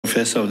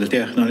professor of the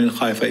Shecthman in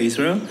Haifa,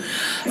 Israel.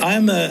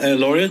 I'm a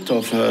laureate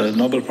of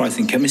Nobel Prize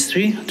in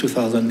Chemistry,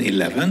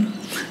 2011,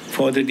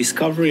 for the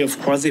discovery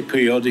of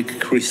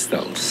quasi-periodic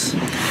crystals.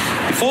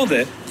 Before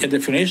that, the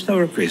definition of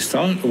a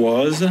crystal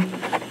was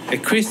a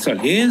crystal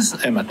is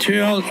a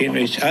material in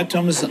which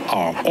atoms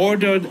are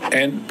ordered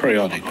and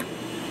periodic.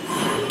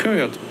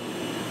 Period.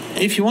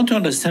 If you want to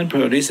understand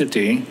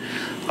periodicity,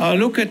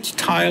 look at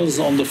tiles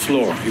on the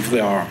floor. If they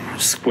are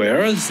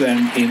squares,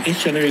 then in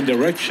each and every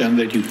direction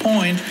that you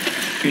point,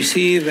 you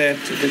see that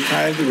the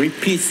tile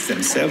repeats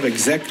themselves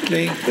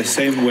exactly the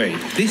same way.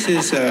 This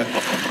is a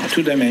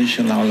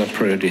two-dimensional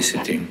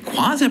periodicity.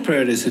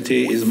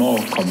 Quasi-periodicity is more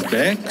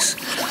complex.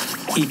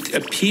 It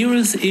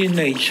appears in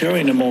nature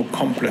in a more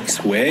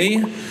complex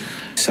way,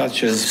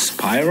 such as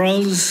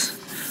spirals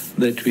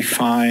that we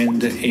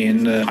find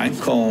in pine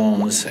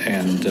cones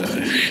and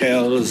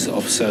shells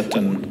of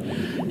certain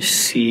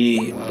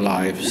sea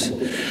lives.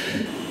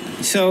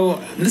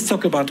 So let's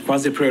talk about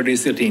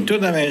quasi-periodicity in two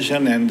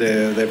dimensions, and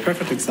the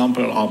perfect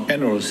example are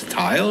Penrose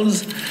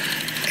tiles.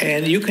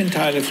 And you can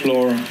tile the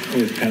floor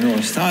with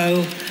Penrose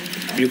tile.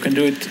 You can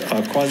do it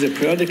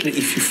quasi-periodically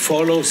if you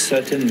follow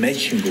certain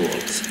matching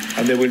rules.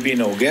 And there will be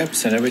no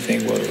gaps, and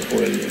everything will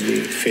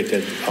be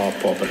fitted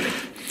properly.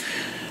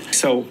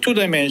 So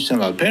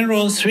two-dimensional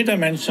Penrose,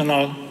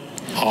 three-dimensional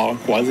are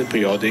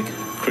quasi-periodic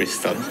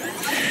crystals.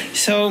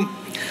 So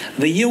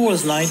the year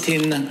was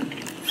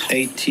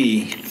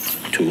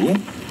 1982,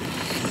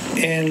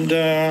 and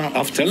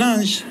after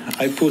lunch,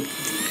 I put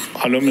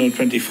aluminum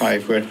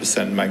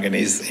 25%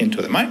 manganese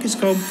into the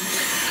microscope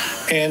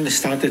and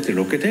started to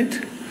look at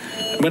it.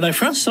 When I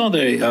first saw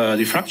the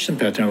diffraction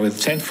pattern with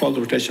 10-fold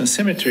rotation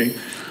symmetry,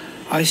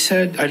 I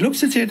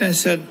looked at it and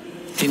said,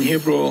 in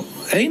Hebrew,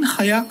 Ein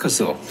chaya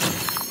kazo.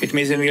 It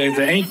means in English,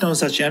 there ain't no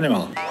such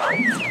animal.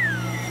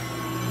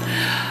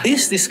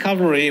 This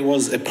discovery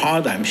was a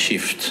paradigm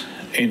shift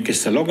in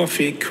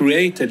crystallography,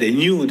 created a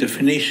new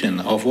definition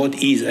of what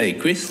is a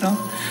crystal.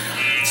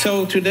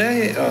 So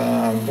today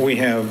we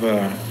have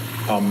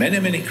many,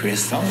 many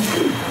crystals.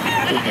 We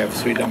have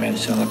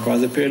three-dimensional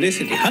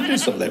quasi-periodicity,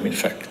 hundreds of them, in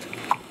fact.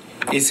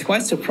 It's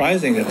quite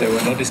surprising that they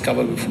were not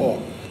discovered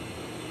before.